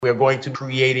We're going to be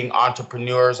creating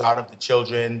entrepreneurs out of the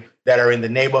children that are in the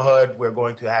neighborhood. We're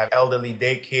going to have elderly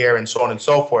daycare and so on and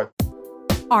so forth.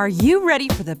 Are you ready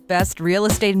for the best real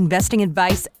estate investing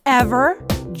advice ever?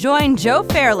 Join Joe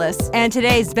Fairless and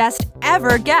today's best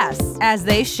ever guests as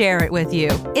they share it with you.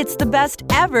 It's the best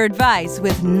ever advice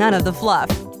with none of the fluff.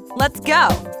 Let's go.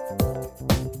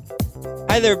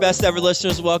 Hi there, best ever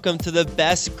listeners. Welcome to the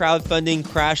best crowdfunding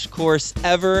crash course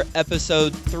ever,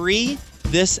 episode 3.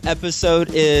 This episode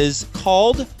is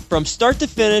called From Start to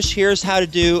Finish, Here's How to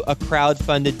Do a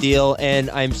Crowdfunded Deal. And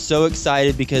I'm so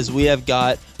excited because we have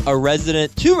got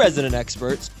two resident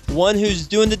experts, one who's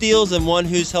doing the deals and one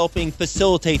who's helping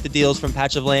facilitate the deals from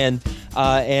Patch of Land.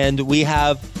 And we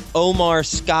have Omar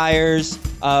Skyers.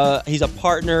 He's a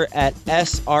partner at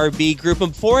SRB Group.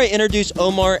 And before I introduce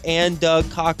Omar and Doug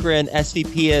Cochran,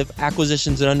 SVP of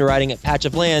Acquisitions and Underwriting at Patch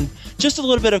of Land, just a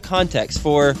little bit of context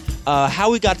for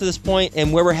how we got to this point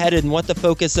and where we're headed and what the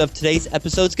focus of today's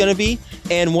episode is going to be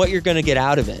and what you're going to get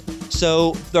out of it.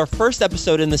 So our first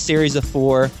episode in the series of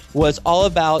 4 was all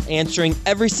about answering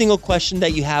every single question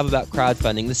that you have about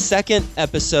crowdfunding. The second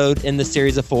episode in the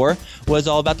series of 4 was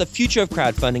all about the future of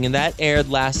crowdfunding, and that aired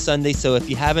last Sunday. So if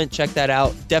you haven't checked that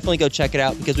out, definitely go check it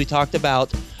out because we talked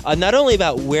about not only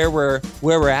about where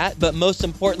we're at, but most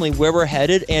importantly, where we're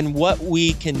headed and what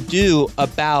we can do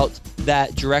about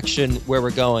that direction where we're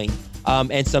going.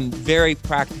 And some very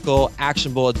practical,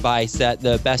 actionable advice that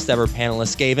the best ever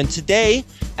panelists gave. And today,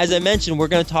 as I mentioned, we're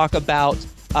going to talk about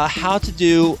how to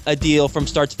do a deal from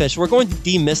start to finish. We're going to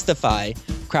demystify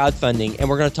crowdfunding, and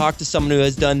we're going to talk to someone who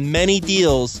has done many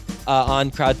deals on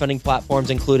crowdfunding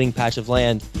platforms, including Patch of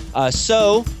Land.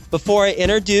 So before I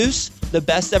introduce the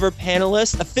best ever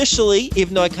panelists officially,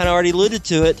 even though I kind of already alluded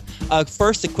to it,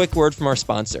 first, a quick word from our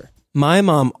sponsor. My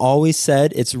mom always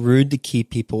said it's rude to keep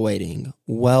people waiting.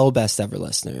 Well, best ever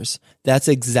listeners, that's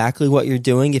exactly what you're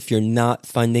doing if you're not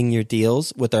funding your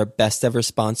deals with our best ever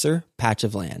sponsor, Patch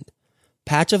of Land.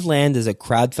 Patch of Land is a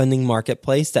crowdfunding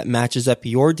marketplace that matches up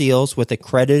your deals with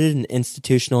accredited and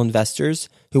institutional investors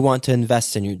who want to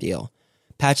invest in your deal.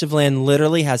 Patch of Land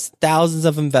literally has thousands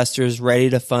of investors ready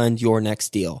to fund your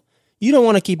next deal. You don't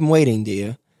want to keep them waiting, do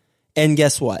you? And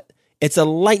guess what? It's a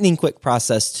lightning quick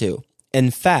process too. In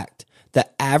fact, the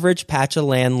average Patch of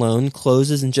Land loan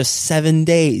closes in just 7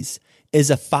 days. Is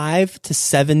a 5 to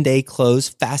 7 day close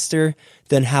faster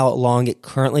than how long it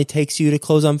currently takes you to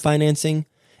close on financing?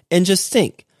 And just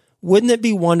think, wouldn't it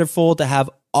be wonderful to have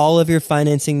all of your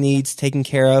financing needs taken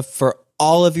care of for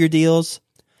all of your deals?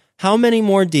 How many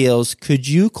more deals could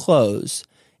you close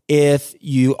if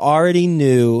you already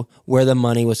knew where the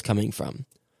money was coming from?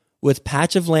 With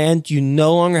Patch of Land, you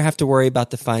no longer have to worry about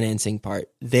the financing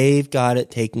part. They've got it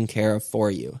taken care of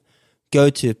for you. Go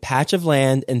to Patch of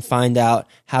Land and find out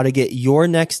how to get your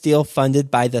next deal funded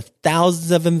by the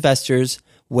thousands of investors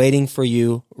waiting for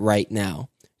you right now.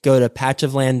 Go to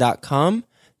patchofland.com.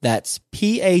 That's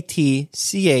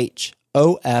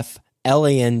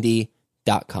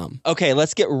patchofland.com. Okay,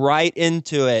 let's get right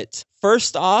into it.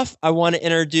 First off, I want to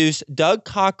introduce Doug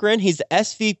Cochran. He's the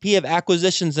SVP of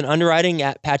Acquisitions and Underwriting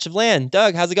at Patch of Land.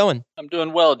 Doug, how's it going? I'm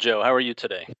doing well, Joe. How are you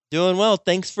today? Doing well.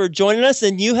 Thanks for joining us.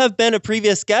 And you have been a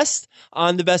previous guest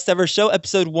on the Best Ever Show,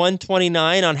 episode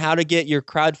 129, on how to get your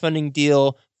crowdfunding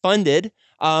deal funded.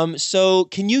 So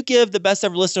can you give the Best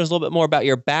Ever listeners a little bit more about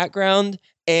your background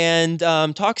and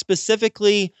talk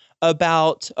specifically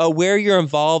about where you're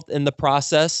involved in the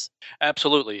process?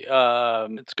 Absolutely.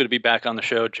 It's good to be back on the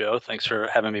show, Joe. Thanks for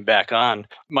having me back on.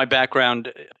 My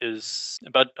background is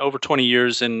about over 20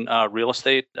 years in real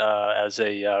estate as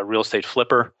a real estate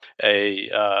flipper, a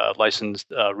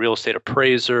licensed real estate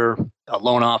appraiser, a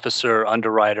loan officer,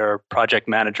 underwriter, project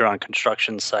manager on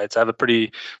construction sites. I have a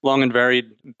pretty long and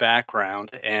varied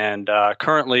background, and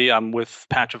currently I'm with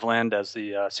Patch of Land as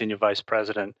the Senior Vice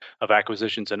President of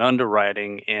Acquisitions and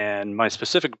Underwriting, and my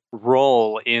specific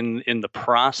role in the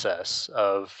process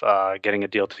of getting a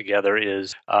deal together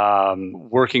is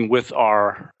working with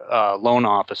our loan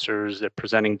officers. They're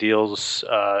presenting deals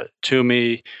to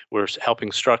me. We're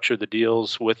helping structure the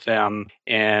deals with them,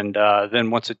 and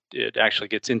then once it actually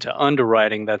gets into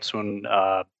underwriting, that's when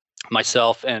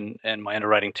myself and my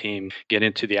underwriting team get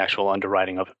into the actual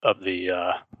underwriting of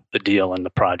the deal and the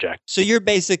project. So you're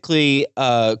basically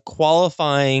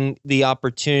qualifying the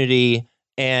opportunity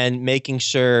and making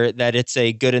sure that it's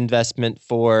a good investment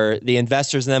for the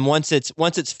investors. And then once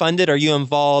it's funded, are you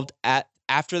involved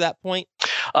after that point?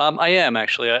 I am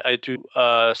actually. I do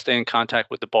stay in contact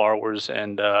with the borrowers,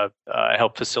 and I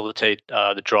help facilitate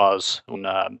the draws when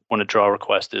a draw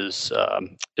request is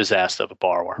asked of a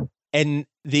borrower. And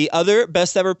the other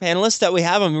best ever panelist that we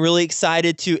have, I'm really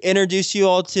excited to introduce you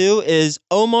all to, is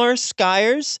Omar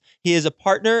Skyers. He is a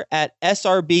partner at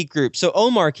SRB Group. So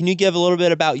Omar, can you give a little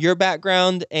bit about your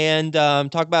background and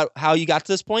talk about how you got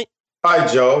to this point? Hi,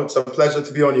 Joe. It's a pleasure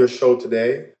to be on your show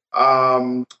today.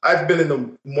 I've been in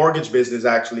the mortgage business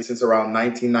actually since around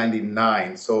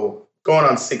 1999. So going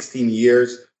on 16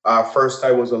 years. First,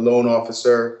 I was a loan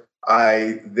officer.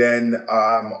 I then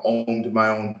owned my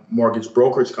own mortgage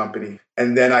brokerage company,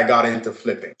 and then I got into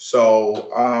flipping.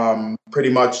 So pretty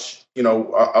much,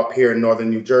 up here in northern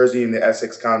New Jersey in the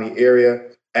Essex County area,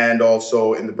 and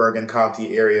also in the Bergen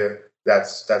County area.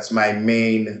 That's my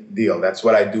main deal. That's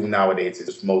what I do nowadays.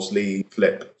 It's mostly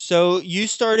flip. So you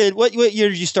started, what year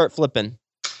did you start flipping?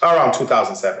 Around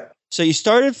 2007. So you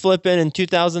started flipping in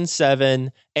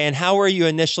 2007, and how were you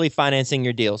initially financing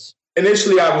your deals?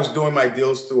 Initially, I was doing my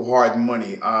deals through hard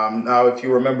money. Now, if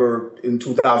you remember, in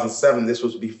 2007, this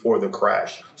was before the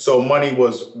crash. So money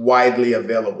was widely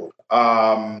available.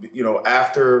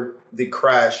 After the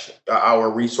crash, our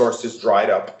resources dried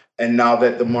up. And now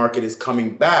that the market is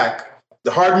coming back,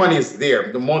 the hard money is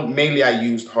there. Mainly, I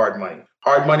used hard money.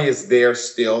 Hard money is there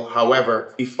still.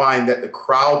 However, we find that the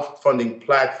crowdfunding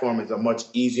platform is a much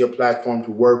easier platform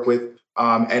to work with.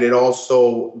 And it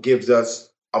also gives us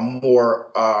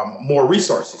more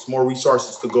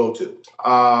resources to go to.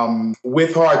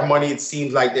 With hard money, it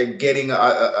seems like they're getting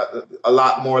a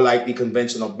lot more like the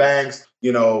conventional banks,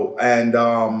 and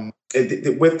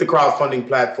with the crowdfunding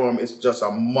platform, it's just a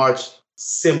much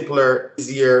simpler,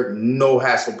 easier, no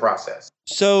hassle process.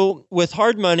 So with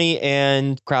hard money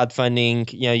and crowdfunding,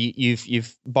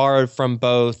 you've borrowed from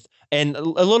both. And a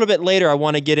little bit later, I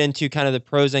want to get into kind of the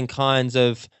pros and cons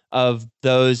of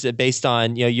those based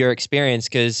on your experience,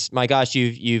 because my gosh,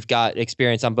 you've got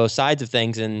experience on both sides of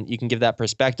things, and you can give that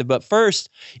perspective. But first,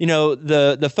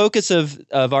 the focus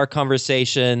of our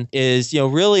conversation is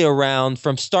really around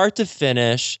from start to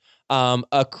finish, a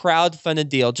crowdfunded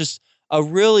deal, just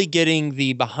really getting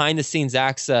the behind the scenes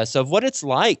access of what it's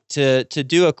like to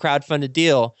do a crowdfunded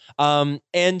deal.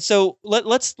 And so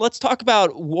let's talk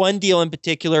about one deal in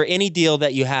particular, any deal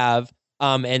that you have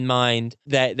in mind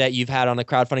that you've had on a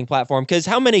crowdfunding platform. Because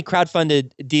how many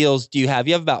crowdfunded deals do you have?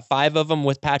 You have about 5 of them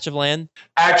with Patch of Land?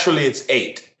 Actually, it's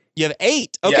 8. You have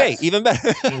 8? Okay, yes. Even better.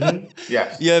 Mm-hmm.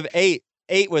 Yes. You have 8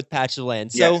 with Patch of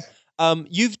Land. So yes.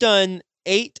 You've done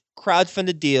 8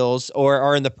 crowdfunded deals or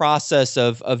are in the process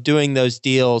of doing those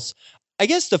deals. I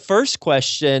guess the first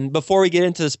question before we get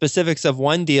into the specifics of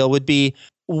one deal would be,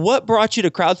 what brought you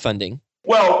to crowdfunding?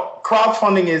 Well,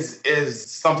 crowdfunding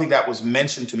is something that was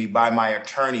mentioned to me by my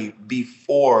attorney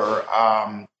before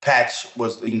Patch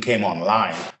came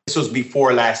online. This was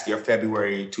before last year,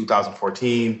 February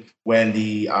 2014, when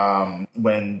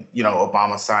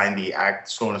Obama signed the act,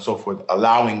 so on and so forth,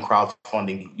 allowing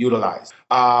crowdfunding to be utilized.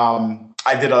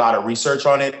 I did a lot of research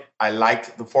on it. I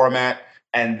liked the format.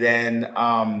 And then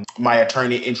my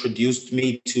attorney introduced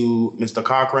me to Mr.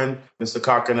 Cochran. Mr.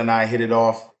 Cochran and I hit it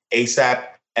off ASAP.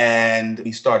 And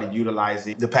we started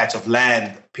utilizing the Patch of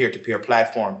Land peer-to-peer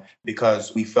platform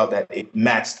because we felt that it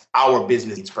matched our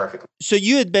business needs perfectly. So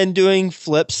you had been doing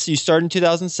flips. You started in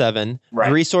 2007.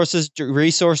 Right. Resources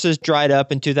dried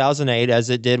up in 2008, as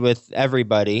it did with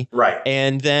everybody. Right.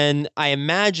 And then I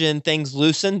imagine things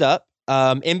loosened up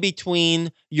in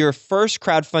between your first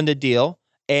crowdfunded deal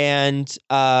and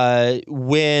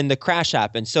when the crash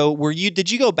happened. So did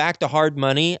you go back to hard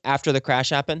money after the crash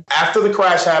happened? After the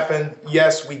crash happened,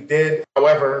 yes, we did.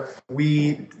 However,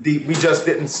 we just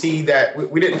didn't see that.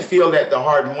 We didn't feel that the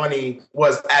hard money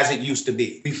was as it used to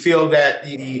be. We feel that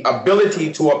the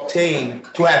ability to have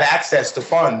access to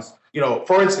funds,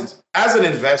 for instance, as an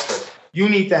investor, you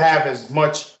need to have as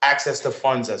much access to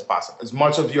funds as possible, as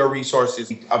much of your resources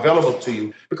available to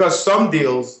you, because some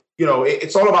deals,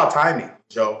 it's all about timing,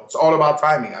 Joe. It's all about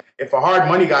timing. If a hard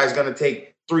money guy is going to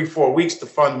take 3-4 weeks to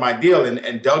fund my deal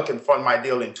and Doug can fund my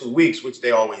deal in 2 weeks, which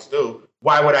they always do,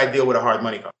 why would I deal with a hard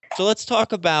money company? So let's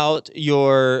talk about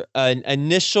your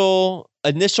initial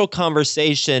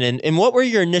conversation and what were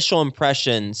your initial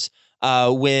impressions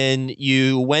when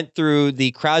you went through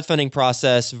the crowdfunding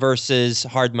process versus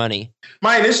hard money?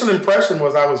 My initial impression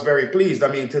was I was very pleased.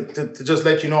 I mean, to just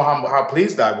let you know how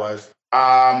pleased I was.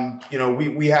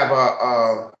 We have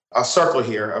a circle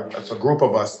here. It's a group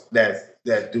of us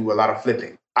that do a lot of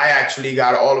flipping. I actually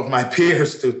got all of my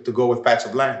peers to go with Patch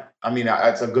of Land. I mean,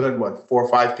 it's a good 4 or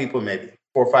 5 people, maybe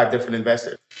 4 or 5 different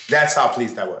investors. That's how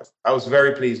pleased I was. I was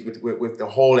very pleased with the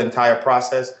whole entire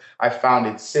process. I found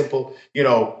it simple.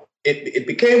 It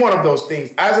became one of those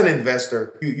things. As an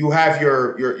investor, you have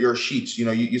your sheets.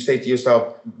 You say to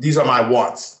yourself, these are my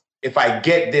wants. if I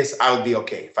get this, I'll be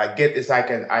okay. If I get this, I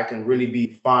can really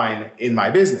be fine in my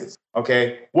business.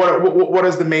 Okay. What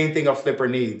is the main thing a flipper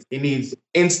needs? He needs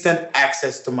instant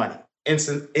access to money.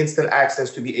 Instant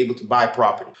access to be able to buy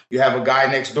property. You have a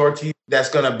guy next door to you that's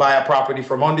going to buy a property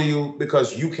from under you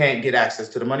because you can't get access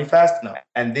to the money fast enough.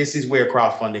 And this is where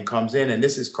crowdfunding comes in. And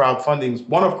this is one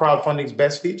of crowdfunding's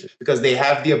best features, because they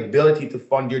have the ability to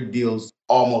fund your deals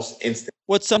almost instantly.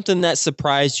 What's something that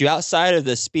surprised you outside of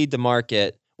the speed to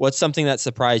market? What's something that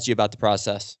surprised you about the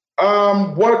process?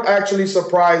 What actually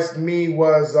surprised me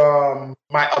was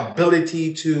my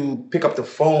ability to pick up the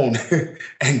phone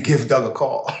and give Doug a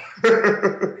call.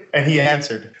 And he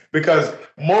answered, because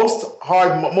most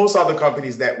other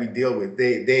companies that we deal with,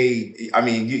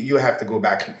 you have to go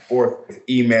back and forth with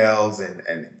emails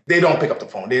and they don't pick up the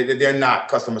phone. They're not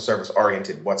customer service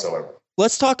oriented whatsoever.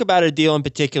 Let's talk about a deal in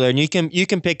particular, and you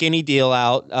can pick any deal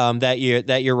out that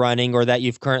you're running or that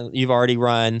you've already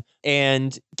run.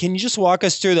 And can you just walk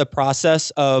us through the process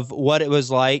of what it was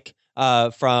like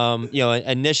from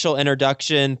initial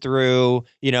introduction through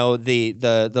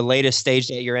the latest stage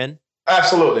that you're in?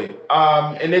 Absolutely.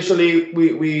 Initially,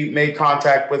 we made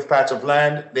contact with Patch of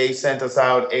Land. They sent us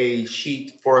out a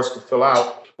sheet for us to fill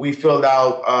out. We filled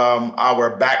out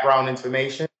our background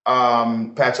information.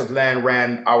 Patch of Land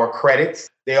ran our credits.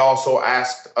 They also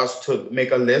asked us to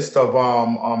make a list of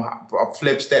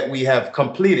flips that we have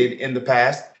completed in the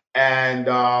past. And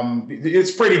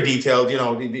it's pretty detailed,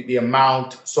 the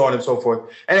amount, so on and so forth,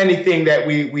 and anything that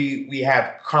we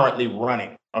have currently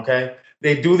running. Okay.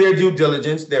 They do their due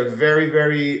diligence. They're very,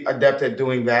 very adept at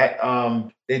doing that.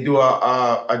 They do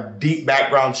a deep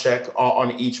background check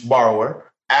on each borrower.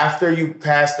 After you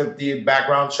pass the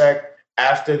background check,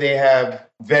 after they have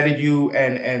vetted you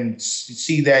and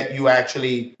see that you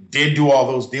actually did do all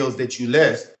those deals that you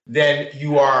list, then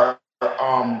you're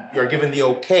given the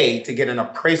okay to get an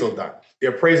appraisal done. The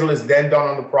appraisal is then done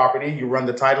on the property. You run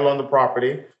the title on the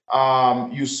property.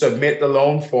 You submit the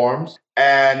loan forms,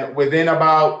 and within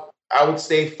about, I would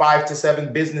say, 5 to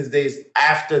 7 business days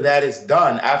after that is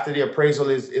done, after the appraisal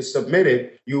is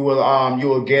submitted, you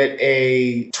will get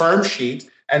a term sheet.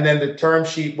 And then the term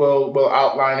sheet will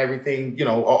outline everything,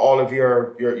 all of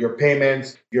your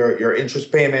payments, your interest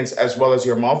payments, as well as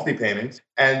your monthly payments.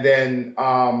 And then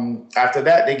after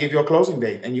that, they give you a closing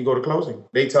date and you go to closing.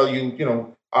 They tell you,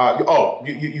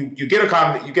 you get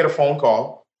a phone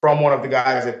call from one of the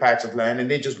guys at Patch of Land, and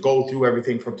they just go through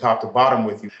everything from top to bottom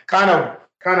with you, kind of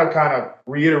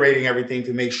reiterating everything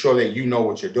to make sure that you know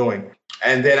what you're doing.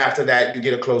 And then after that, you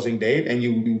get a closing date and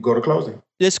you go to closing.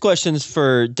 This question's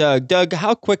for Doug. Doug,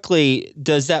 how quickly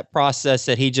does that process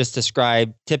that he just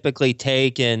described typically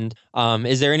take? And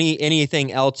is there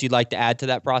anything else you'd like to add to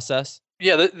that process?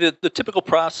 Yeah, the typical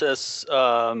process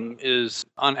is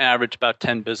on average about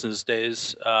 10 business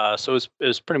days. So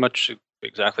it's pretty much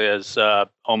exactly as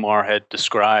Omar had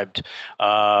described.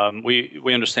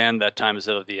 We understand that time is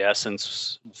of the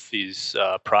essence of these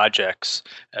projects,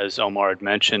 as Omar had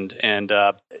mentioned, and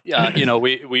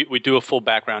we do a full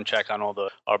background check on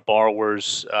our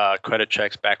borrowers, credit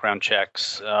checks, background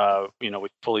checks. We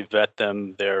fully vet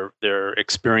them, their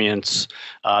experience.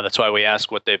 That's why we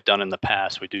ask what they've done in the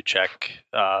past. We do check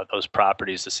those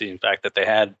properties to see, in fact, that they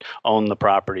had owned the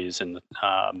properties, and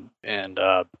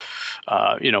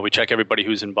we check everybody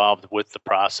who's involved with the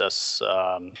process.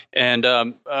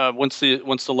 Once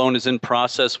the loan is in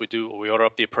process, we order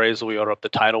up the appraisal, we order up the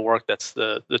title work. That's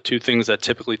the two things that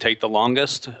typically take the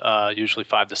longest, usually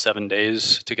 5 to 7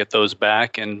 days to get those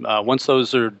back. And once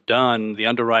those are done, the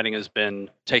underwriting has been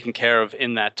taken care of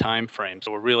in that time frame.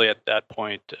 So we're really at that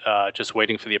point just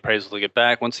waiting for the appraisal to get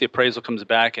back. Once the appraisal comes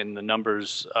back and the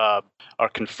numbers are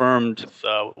confirmed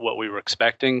what we were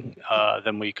expecting,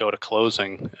 then we go to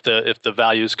closing. If the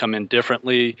values come in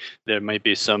differently, there may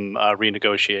be some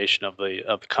renegotiation of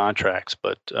the contracts,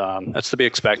 but that's to be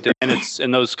expected.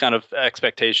 And those kind of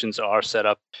expectations are set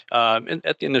up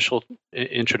at the initial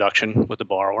introduction with the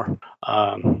borrower.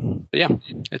 But yeah,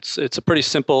 it's a pretty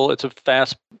simple. It's a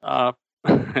fast.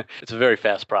 It's a very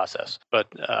fast process, but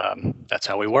that's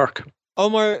how we work.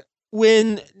 Omar,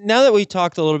 now that we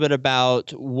talked a little bit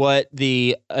about what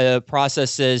the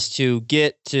process is to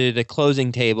get to the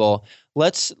closing table,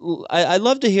 I'd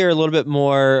love to hear a little bit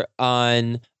more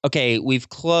on, okay, we've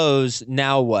closed,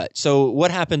 now what? So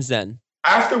what happens then?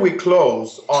 After we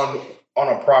close on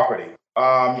a property,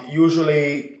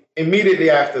 usually immediately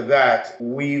after that,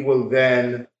 we will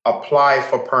then apply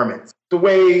for permits. The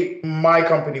way my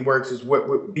company works is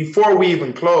before we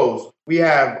even close, we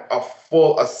have a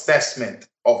full assessment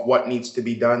of what needs to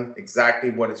be done, exactly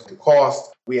what it's going to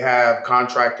cost. We have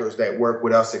contractors that work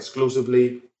with us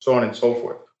exclusively, so on and so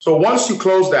forth. So once you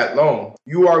close that loan,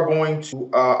 you are going to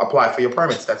apply for your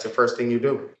permits. That's the first thing you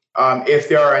do. If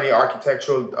there are any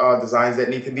architectural designs that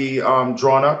need to be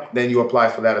drawn up, then you apply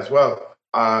for that as well.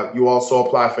 You also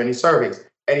apply for any surveys,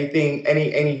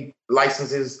 any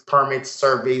licenses, permits,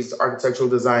 surveys, architectural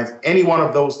designs, any one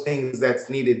of those things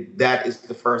that's needed. That is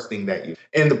the first thing that you.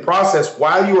 In the process,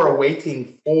 while you are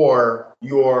waiting for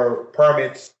your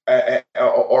permits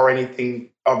or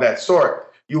anything of that sort,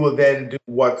 you will then do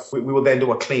we will then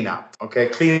do a clean out. Okay,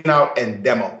 clean out and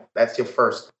demo. That's your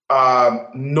first.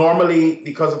 Normally,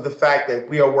 because of the fact that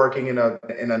we are working in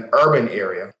an urban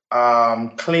area,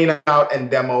 clean out and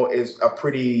demo is a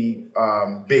pretty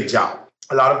big job.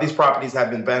 A lot of these properties have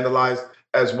been vandalized,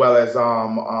 as well as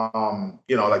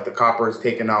like the copper is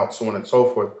taken out, so on and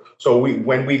so forth. So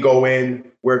when we go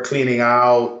in, we're cleaning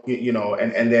out,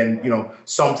 and then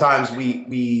sometimes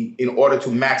we in order to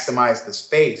maximize the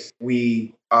space,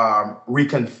 we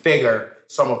reconfigure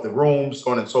some of the rooms,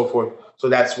 so on and so forth. So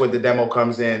that's where the demo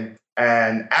comes in.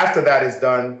 And after that is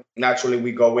done, naturally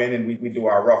we go in and we do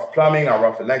our rough plumbing, our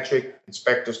rough electric.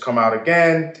 Inspectors come out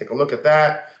again, take a look at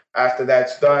that. After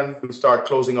that's done, we start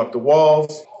closing up the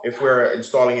walls. If we're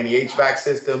installing any HVAC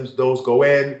systems, those go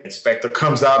in. Inspector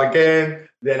comes out again.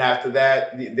 Then after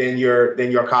that, then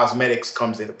your cosmetics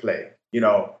comes into play.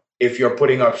 If you're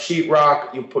putting up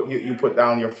sheetrock, you put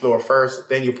down your floor first,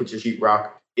 then you put your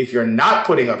sheetrock. If you're not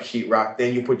putting up sheetrock,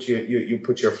 then you put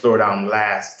your floor down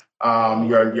last.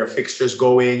 Your fixtures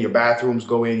go in, your bathrooms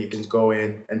go in, you can go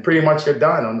in, and pretty much you're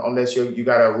done unless you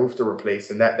got a roof to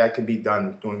replace, and that can be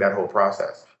done during that whole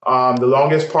process. The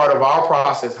longest part of our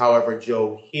process, however,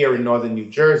 Joe, here in northern New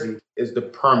Jersey, is the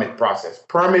permit process.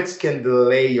 Permits can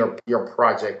delay your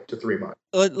project to 3 months.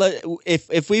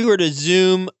 If we were to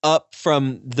zoom up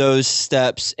from those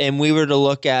steps and we were to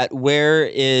look at where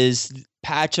is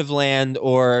patch of land,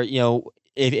 or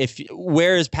if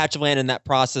where is patch of land in that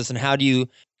process, and how do you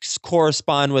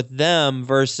correspond with them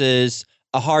versus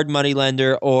a hard money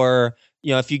lender, or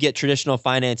if you get traditional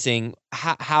financing,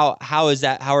 how is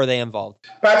that? How are they involved?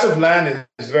 Patch of land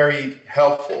is very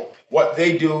helpful. What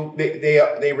they do,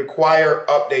 they require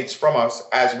updates from us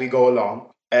as we go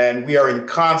along, and we are in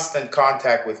constant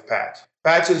contact with Patch.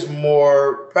 Patch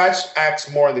acts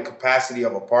more in the capacity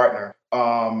of a partner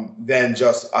than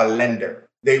just a lender.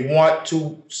 They want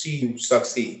to see you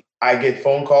succeed. I get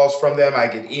phone calls from them. I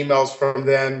get emails from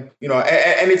them,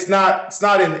 and it's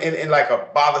not in like a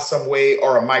bothersome way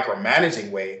or a micromanaging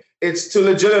way. It's to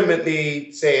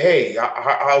legitimately say, hey,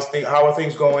 how are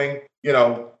things going?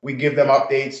 We give them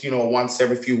updates, once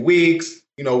every few weeks.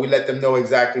 We let them know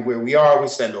exactly where we are. We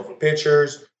send over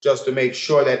pictures just to make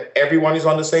sure that everyone is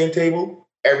on the same table.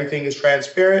 Everything is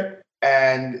transparent,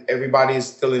 and everybody is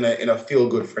still in a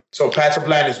feel-good frame. So Patch of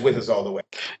Land is with us all the way.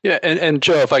 Yeah, and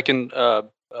Joe, if I can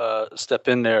step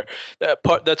in there,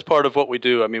 that's part of what we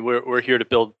do. I mean, we're here to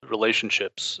build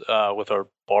relationships with our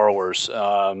borrowers,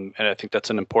 and I think that's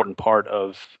an important part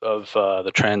of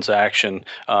the transaction.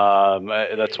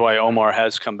 That's why Omar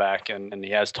has come back and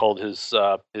he has told his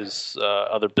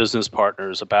other business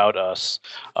partners about us.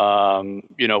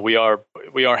 We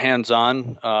are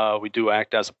hands-on. We do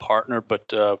act as a partner,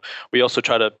 but we also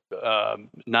try to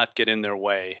not get in their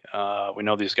way. We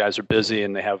know these guys are busy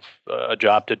and they have a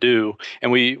job to do,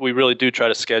 and we really do try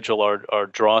to schedule our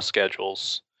draw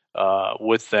schedules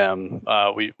with them.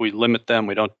 We limit them.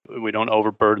 We don't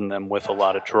overburden them with a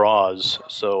lot of draws,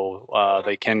 so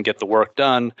they can get the work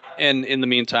done. And in the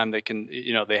meantime, they can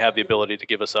they have the ability to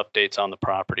give us updates on the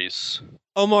properties.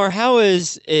 Omar, how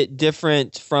is it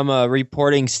different from a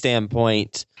reporting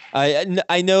standpoint?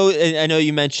 I know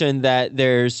you mentioned that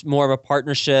there's more of a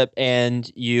partnership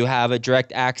and you have a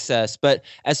direct access, but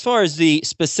as far as the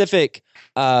specific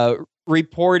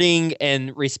reporting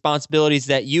and responsibilities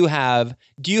that you have,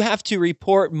 do you have to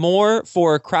report more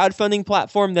for a crowdfunding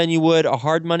platform than you would a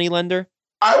hard money lender?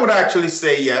 I would actually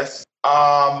say yes.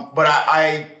 But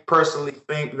I personally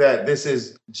think that this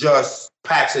is just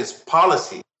Patch's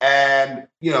policy. And,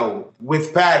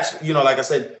 with Patch, like I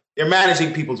said, they're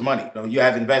managing people's money. You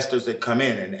have investors that come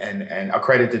in and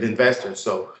accredited investors.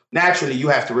 So naturally, you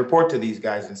have to report to these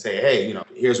guys and say, hey,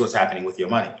 here's what's happening with your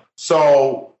money.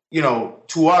 So,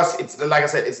 to us, it's like I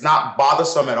said, it's not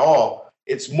bothersome at all.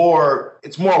 It's more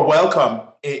welcome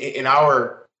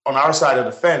on our side of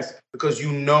the fence, because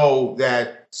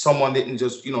that someone didn't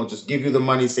just give you the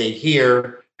money, say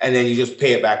here, and then you just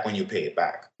pay it back when you pay it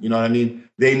back. You know what I mean?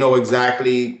 They know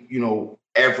exactly,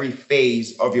 every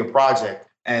phase of your project.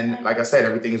 And like I said,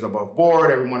 everything is above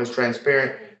board. Everyone is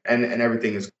transparent, and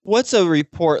everything is. What's a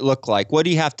report look like? What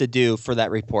do you have to do for that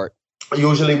report?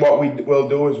 Usually what we will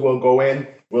do is we'll go in,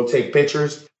 we'll take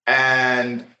pictures,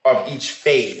 and of each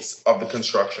phase of the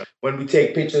construction. When we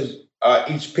take pictures,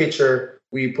 each picture,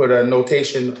 we put a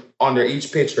notation under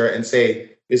each picture and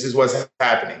say, this is what's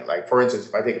happening. Like, for instance,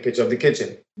 if I take a picture of the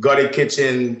kitchen, gutted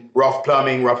kitchen, rough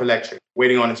plumbing, rough electric,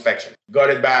 waiting on inspection.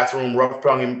 Gutted bathroom, rough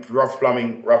plumbing,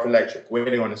 rough electric,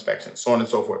 waiting on inspection, so on and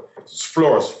so forth.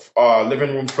 Floors,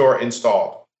 living room floor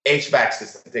installed. HVAC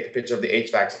system, take a picture of the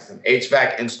HVAC system.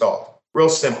 HVAC installed. Real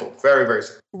simple, very, very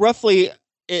simple. Roughly,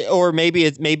 or maybe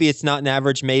it's not an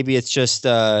average, maybe it's just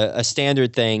a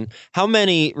standard thing. How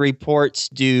many reports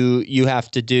do you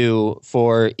have to do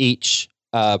for each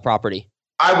property?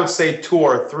 I would say 2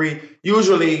 or 3.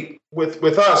 Usually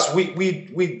with us, we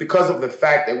because of the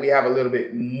fact that we have a little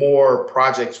bit more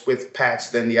projects with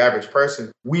Patch than the average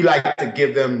person, we like to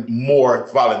give them more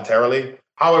voluntarily.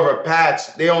 However,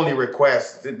 Patch, they don't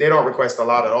request a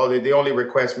lot at all. They only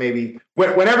request maybe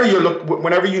whenever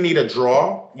you need a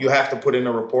draw, you have to put in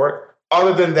a report.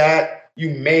 Other than that,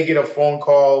 you may get a phone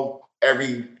call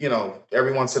every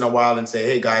once in a while and say,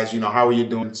 hey guys, how are you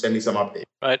doing? Send me some updates.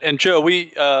 Right. And Joe, we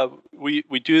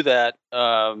do that.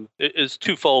 It is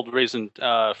twofold reason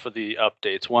for the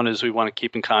updates. One is we want to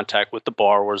keep in contact with the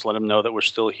borrowers, let them know that we're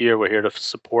still here. We're here to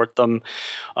support them.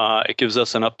 It gives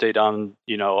us an update on,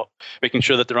 making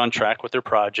sure that they're on track with their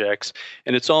projects.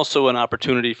 And it's also an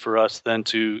opportunity for us then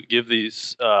to give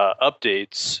these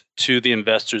updates to the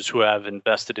investors who have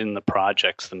invested in the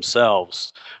projects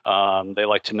themselves. They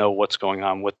like to know what's going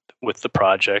on with the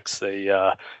projects. They've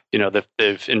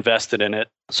invested in it.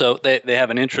 So they have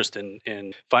an interest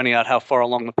in finding out how far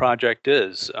along the project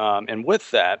is. And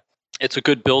with that, it's a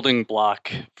good building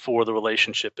block for the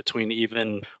relationship between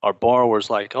even our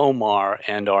borrowers like Omar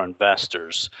and our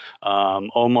investors.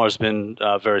 Omar's been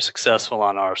very successful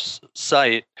on our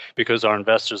site because our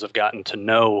investors have gotten to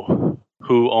know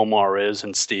who Omar is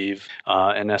and Steve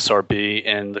and SRB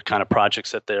and the kind of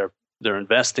projects that they're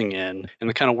investing in and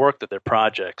the kind of work that their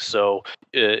projects. So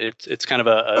it's kind of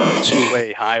a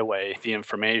two-way highway, the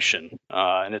information,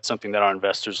 and it's something that our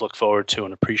investors look forward to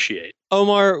and appreciate.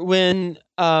 Omar, when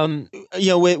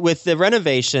with the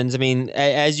renovations, I mean,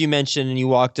 as you mentioned, and you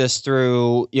walked us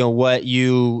through, what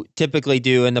you typically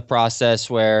do in the process,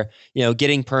 where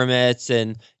getting permits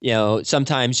and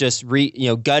sometimes just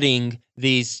gutting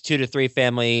these 2 to 3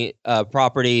 family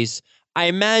properties. I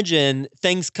imagine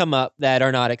things come up that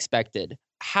are not expected.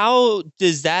 How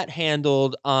does that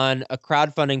handled on a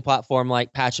crowdfunding platform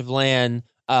like Patch of Land?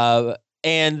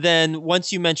 And then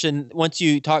once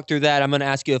you talk through that, I'm going to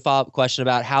ask you a follow-up question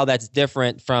about how that's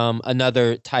different from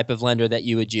another type of lender that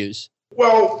you would use.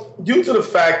 Well, due to the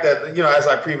fact that, as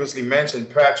I previously mentioned,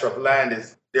 Patch of Land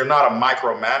they're not a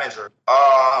micromanager.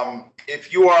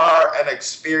 If you are an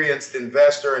experienced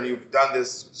investor and you've done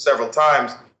this several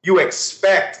times, you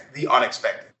expect the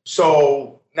unexpected.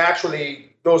 So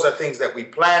naturally, those are things that we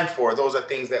plan for. Those are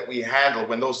things that we handle.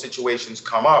 When those situations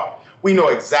come up, we know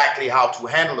exactly how to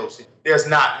handle those. There's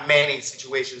not many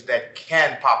situations that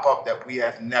can pop up that we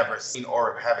have never seen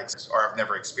or have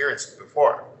never experienced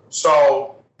before.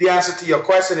 So the answer to your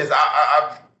question is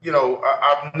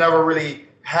I've never really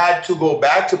had to go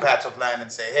back to Patch of Land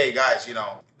and say, hey guys,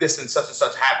 this and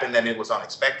such happened and it was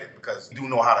unexpected, because we do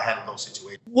know how to handle those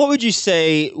situations. What would you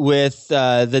say with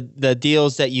the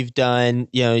deals that you've done?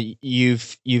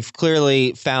 You've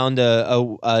clearly found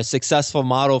a successful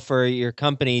model for your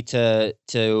company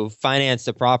to finance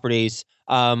the properties.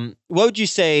 What would you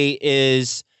say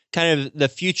is kind of the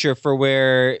future for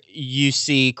where you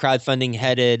see crowdfunding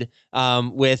headed,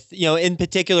 with in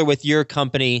particular with your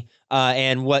company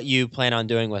and what you plan on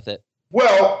doing with it?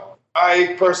 Well,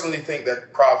 I personally think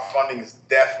that crowdfunding is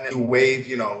definitely a wave,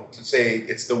 to say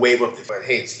it's the wave of but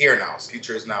hey, it's here now.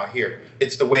 Future is now here.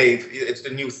 It's the wave. It's the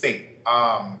new thing.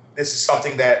 This is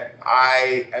something that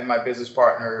I and my business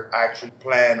partner actually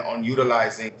plan on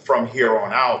utilizing from here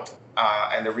on out.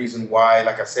 And the reason why,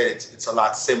 like I said, it's a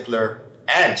lot simpler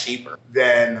and cheaper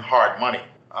than hard money.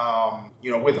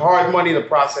 With hard money, the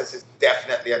process is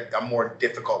definitely a more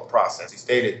difficult process, he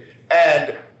stated.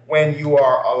 And when you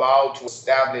are allowed to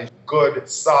establish good,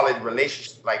 solid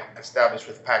relationships like established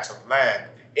with Patch of Land,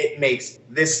 it makes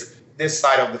this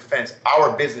side of the fence,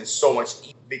 our business, so much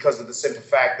easier because of the simple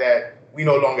fact that we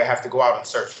no longer have to go out and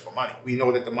search for money. We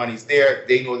know that the money's there.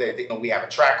 They know that we have a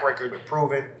track record, we're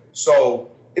proven.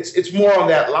 So it's more on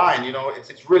that line.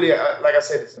 It's really, like I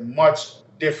said, it's a much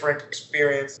different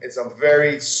experience. It's a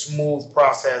very smooth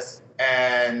process.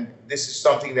 And this is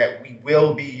something that we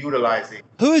will be utilizing.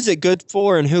 Who is it good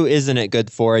for and who isn't it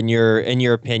good for in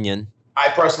your opinion?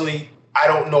 I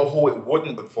don't know who it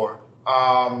wouldn't be good for.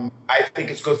 I think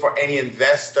it's good for any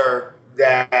investor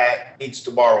that needs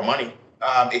to borrow money.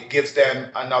 It gives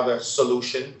them another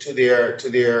solution to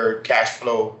their cash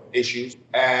flow issues,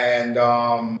 and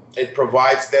it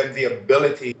provides them the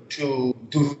ability to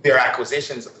do their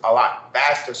acquisitions a lot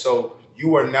faster. So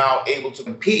you are now able to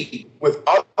compete with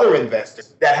other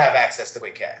investors that have access to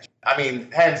quick cash. I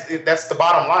mean, hence, that's the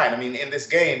bottom line. I mean, in this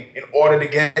game, in order to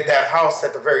get that house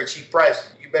at a very cheap price,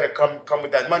 you better come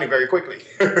with that money very quickly.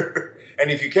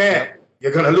 And if you can't,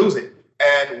 you're going to lose it.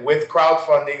 And with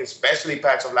crowdfunding, especially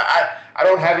Patch of Land, I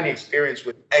don't have any experience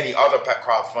with any other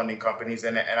crowdfunding companies,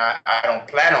 and I don't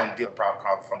plan on dealing with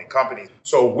crowdfunding companies.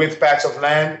 So with Patch of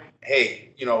Land,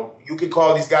 hey, you can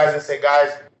call these guys and say,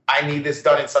 guys, I need this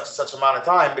done in such and such amount of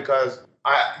time because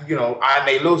I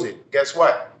may lose it. Guess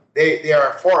what? They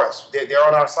are for us. They're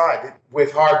on our side.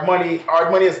 With hard money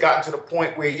has gotten to the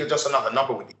point where you're just another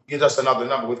number with you. You're just another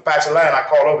number. With Patch of Land, I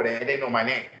call over there and they know my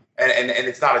name. And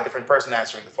it's not a different person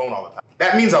answering the phone all the time.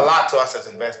 That means a lot to us as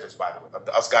investors, by the way.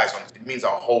 Us guys, it means a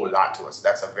whole lot to us.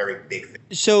 That's a very big thing.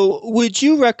 So would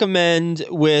you recommend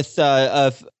with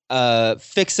a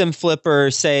fix and flipper,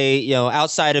 say,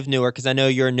 outside of Newark, because I know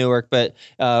you're in Newark, but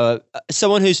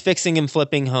someone who's fixing and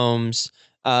flipping homes,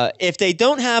 if they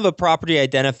don't have a property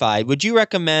identified, would you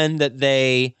recommend that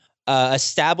they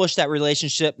establish that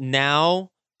relationship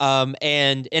now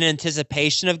and in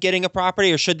anticipation of getting a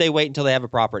property, or should they wait until they have a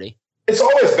property? It's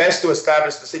always best to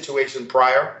establish the situation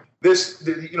prior.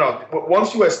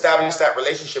 Once you establish that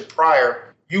relationship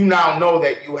prior, you now know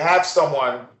that you have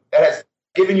someone that has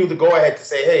given you the go-ahead to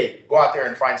say, hey, go out there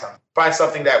and find something. Find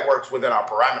something that works within our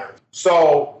parameters.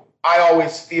 So I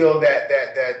always feel that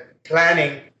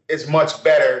planning is much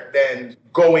better than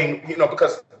going,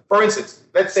 because, for instance,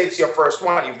 let's say it's your first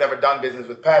one. You've never done business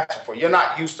with Patch before. You're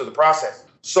not used to the process.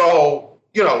 So,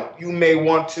 you may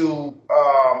want to,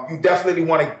 you definitely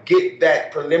want to get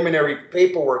that preliminary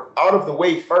paperwork out of the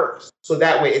way first. So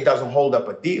that way it doesn't hold up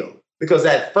a deal. Because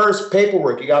that first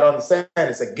paperwork, you got to understand,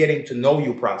 it's a getting to know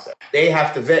you process. They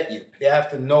have to vet you. They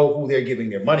have to know who they're giving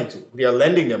their money to, who they're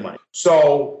lending their money.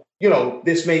 So, you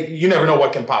never know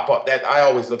what can pop up. That I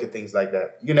always look at things like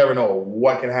that. You never know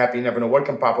what can happen. You never know what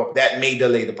can pop up. That may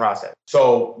delay the process.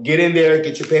 So get in there,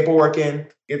 get your paperwork in,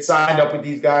 get signed up with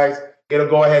these guys, get a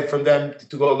go-ahead from them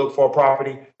to go look for a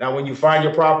property. Now, when you find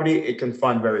your property, it can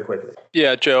fund very quickly.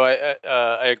 Yeah, Joe,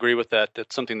 I agree with that.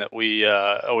 That's something that we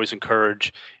always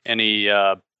encourage any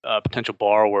potential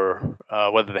borrower,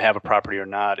 whether they have a property or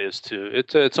not, it's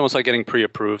almost like getting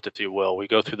pre-approved, if you will. We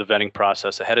go through the vetting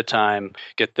process ahead of time,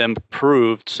 get them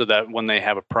approved so that when they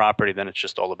have a property, then it's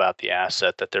just all about the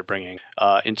asset that they're bringing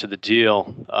into the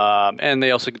deal. And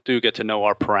they also do get to know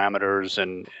our parameters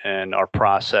and our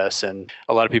process. And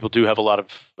a lot of people do have a lot of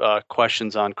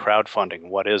questions on crowdfunding.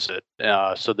 What is it?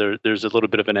 So there's a little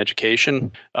bit of an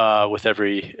education with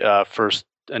every first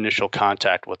initial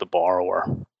contact with the borrower.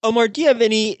 Omar, do you have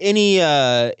any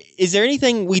is there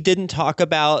anything we didn't talk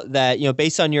about that,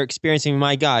 based on your experience? I mean,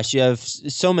 my gosh, you have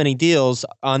so many deals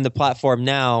on the platform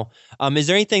now. Is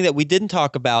there anything that we didn't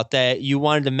talk about that you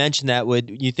wanted to mention that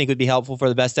you think would be helpful for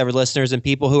the Best Ever listeners and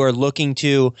people who are looking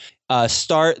to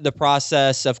start the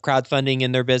process of crowdfunding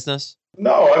in their business?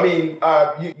 No, I mean,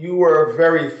 you were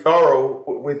very thorough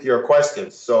with your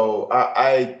questions. So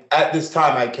I at this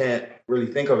time, I can't really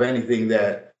think of anything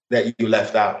that you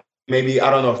left out. Maybe, I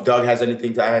don't know if Doug has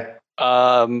anything to add.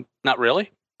 Not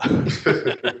really.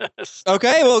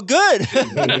 Okay, well, good.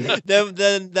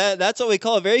 then that's what we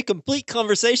call a very complete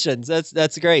conversations.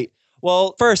 That's great.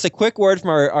 Well, first, a quick word from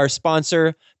our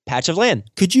sponsor, Patch of Land.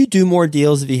 Could you do more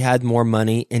deals if you had more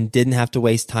money and didn't have to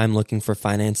waste time looking for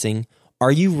financing?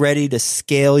 Are you ready to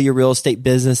scale your real estate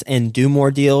business and do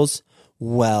more deals?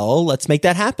 Well, let's make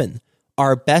that happen.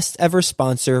 Our best ever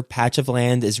sponsor, Patch of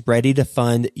Land, is ready to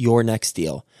fund your next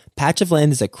deal. Patch of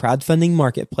Land is a crowdfunding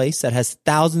marketplace that has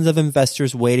thousands of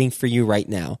investors waiting for you right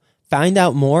now. Find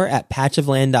out more at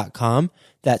patchofland.com.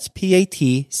 That's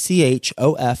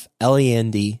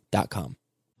patchofland.com.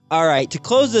 All right, to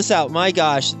close this out, my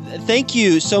gosh, thank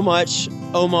you so much,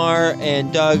 Omar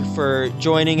and Doug, for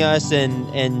joining us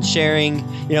and sharing,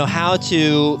 how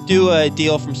to do a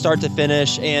deal from start to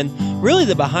finish and really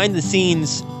the behind the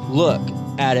scenes look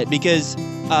at it, because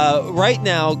right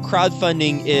now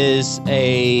crowdfunding is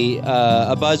a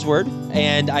buzzword,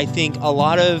 and I think a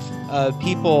lot of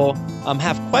people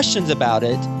have questions about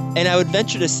it. And I would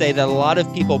venture to say that a lot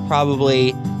of people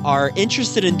probably are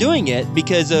interested in doing it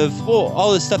because of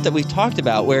all the stuff that we've talked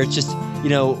about, where it's just,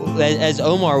 as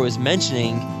Omar was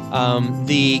mentioning,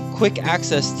 the quick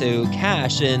access to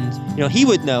cash. And, he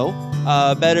would know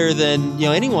better than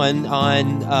anyone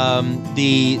on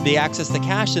the access to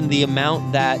cash and the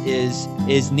amount that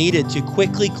is needed to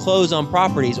quickly close on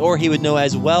properties, or he would know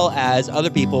as well as other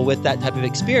people with that type of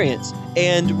experience.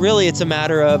 And really, it's a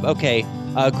matter of, okay,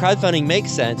 crowdfunding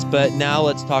makes sense, but now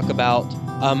let's talk about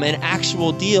an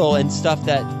actual deal and stuff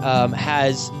that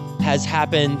has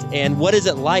happened, and what is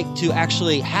it like to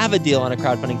actually have a deal on a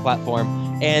crowdfunding platform.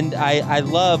 And I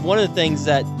love, one of the things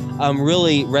that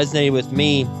really resonated with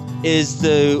me is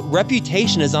the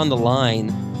reputation is on the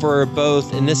line for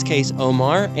both, in this case,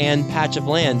 Omar and Patch of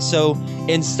Land. So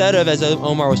instead of, as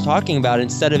Omar was talking about,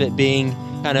 instead of it being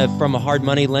kind of from a hard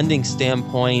money lending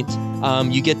standpoint,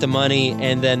 you get the money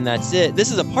and then that's it.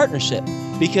 This is a partnership,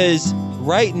 because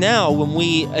right now,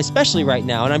 especially right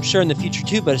now, and I'm sure in the future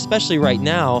too, but especially right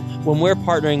now, when we're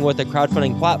partnering with a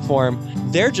crowdfunding platform,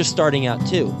 they're just starting out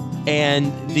too.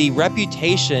 And the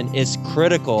reputation is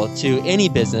critical to any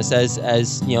business,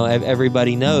 as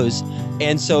everybody knows.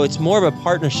 And so it's more of a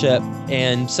partnership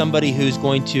and somebody who's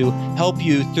going to help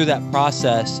you through that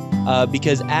process,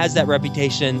 because as that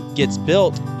reputation gets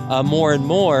built more and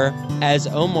more, as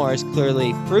Omar has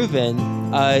clearly proven,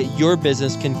 your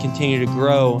business can continue to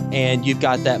grow, and you've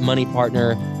got that money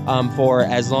partner for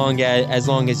as long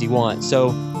as you want.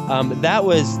 So that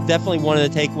was definitely one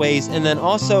of the takeaways. And then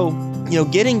also,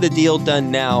 getting the deal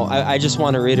done now, I just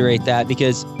want to reiterate that,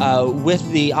 because with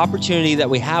the opportunity that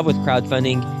we have with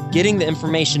crowdfunding, getting the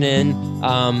information in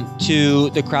to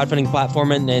the crowdfunding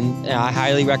platform, and I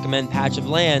highly recommend Patch of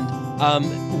Land,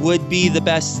 would be the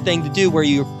best thing to do, where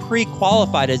you're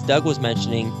pre-qualified, as Doug was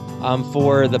mentioning,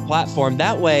 for the platform.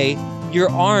 That way, you're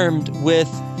armed with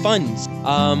funds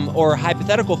or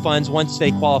hypothetical funds once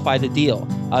they qualify the deal,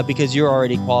 because you're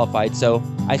already qualified. So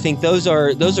I think those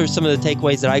are some of the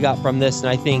takeaways that I got from this. And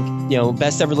I think,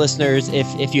 best ever listeners,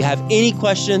 if you have any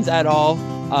questions at all,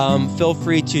 feel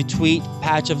free to tweet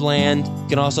Patch of Land. You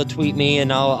can also tweet me,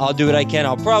 and I'll do what I can.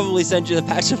 I'll probably send you the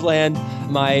Patch of Land.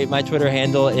 My Twitter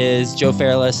handle is Joe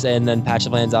Fairless, and then Patch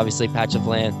of Land's obviously Patch of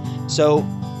Land. So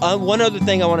one other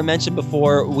thing I want to mention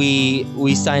before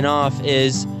we sign off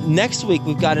is, next week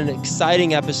we've got an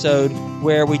exciting episode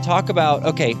where we talk about,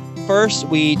 first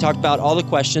we talked about all the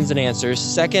questions and answers.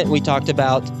 Second, we talked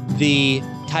about the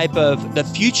type of the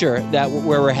future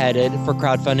where we're headed for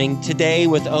crowdfunding. Today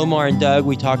with Omar and Doug,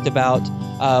 we talked about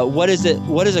what does a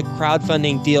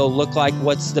crowdfunding deal look like?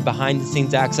 What's the behind the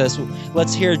scenes access?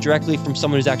 Let's hear directly from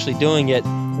someone who's actually doing it.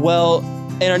 Well,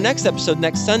 in our next episode,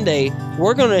 next Sunday,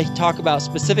 we're going to talk about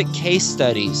specific case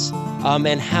studies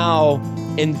and how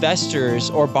investors,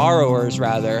 or borrowers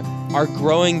rather, are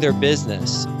growing their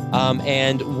business.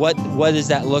 And what does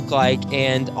that look like?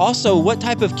 And also, what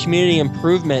type of community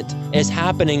improvement is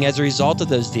happening as a result of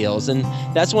those deals? And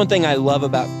that's one thing I love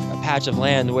about a Patch of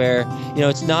Land, where,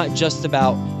 it's not just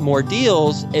about more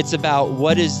deals, it's about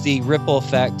what is the ripple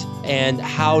effect and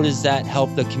how does that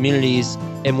help the communities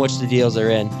in which the deals are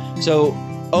in. So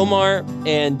Omar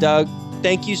and Doug,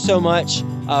 thank you so much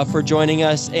for joining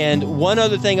us. And one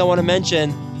other thing I want to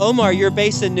mention, Omar, you're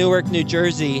based in Newark, New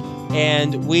Jersey,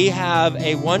 and we have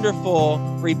a wonderful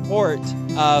report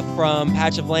from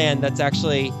Patch of Land that's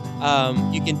actually, you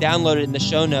can download it in the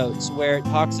show notes, where it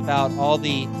talks about all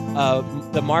the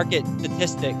market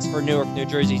statistics for Newark, New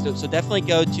Jersey. So definitely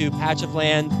go to Patch of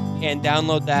Land and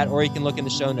download that, or you can look in the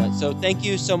show notes. So thank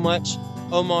you so much,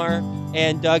 Omar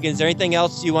and Doug. Is there anything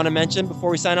else you want to mention before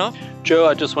we sign off? Joe,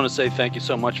 I just want to say thank you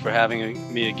so much for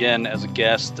having me again as a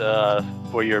guest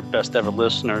for your best ever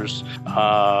listeners.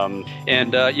 You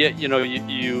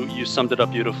summed it up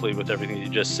beautifully with everything you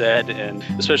just said, and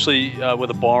especially with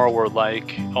a borrower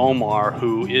like Omar,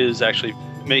 who is actually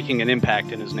making an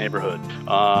impact in his neighborhood.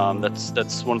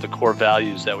 That's one of the core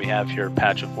values that we have here at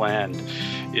Patch of Land,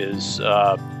 is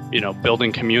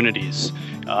building communities.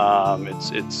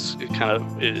 It's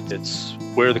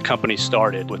where the company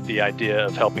started, with the idea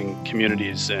of helping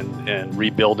communities and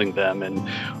rebuilding them. And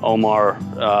Omar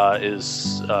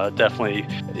is definitely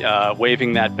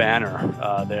waving that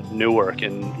banner there in Newark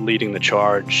and leading the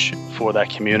charge for that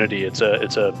community. It's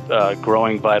a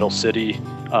growing, vital city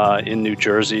in New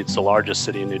Jersey. It's the largest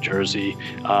city in New Jersey.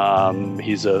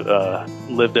 He's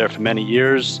lived there for many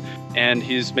years, and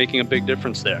he's making a big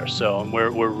difference there. So we're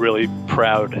really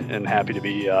proud and happy to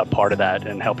be part of that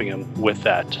and helping him with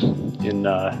that in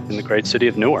the great city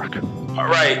of Newark. All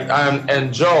right,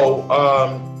 and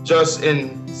Joe, just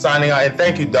in signing out, and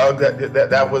thank you, Doug.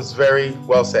 That was very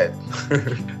well said.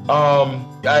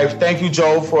 I thank you,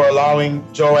 Joe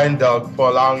and Doug for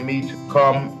allowing me to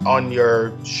come on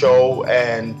your show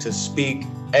and to speak.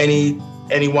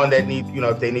 Anyone that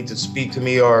if they need to speak to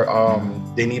me, or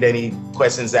they need any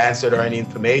questions answered or any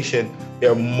information,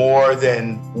 they're more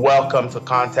than welcome to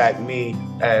contact me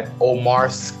at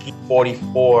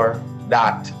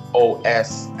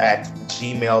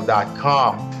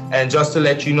omarski44.os@gmail.com. And just to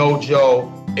let you know,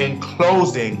 Joe, in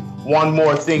closing, one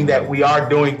more thing that we are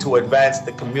doing to advance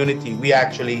the community. We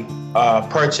actually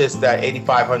purchased that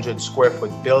 8,500 square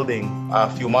foot building a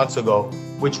few months ago,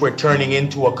 which we're turning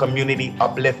into a community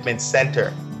upliftment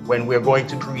center. When we're going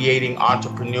to creating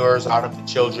entrepreneurs out of the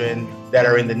children that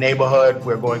are in the neighborhood,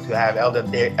 we're going to have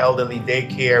elderly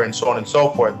daycare and so on and so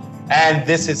forth. And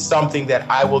this is something that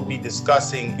I will be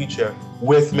discussing in the future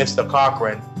with Mr.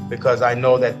 Cochran, because I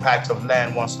know that Patch of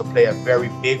Land wants to play a very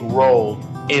big role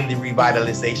in the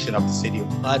revitalization of the city.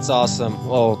 That's awesome.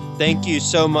 Well, thank you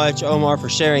so much, Omar, for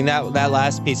sharing that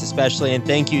last piece especially. And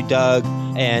thank you, Doug.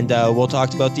 And we'll talk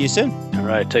to both of you soon. All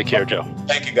right. Take care, Joe.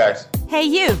 Thank you, guys. Hey,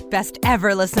 you, best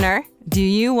ever listener. Do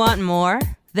you want more?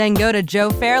 Then go to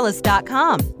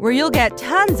joefairless.com, where you'll get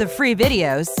tons of free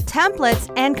videos, templates,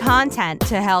 and content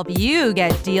to help you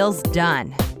get deals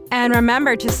done. And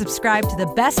remember to subscribe to the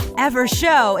Best Ever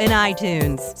Show in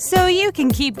iTunes, so you can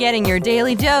keep getting your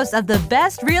daily dose of the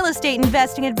best real estate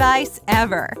investing advice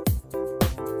ever.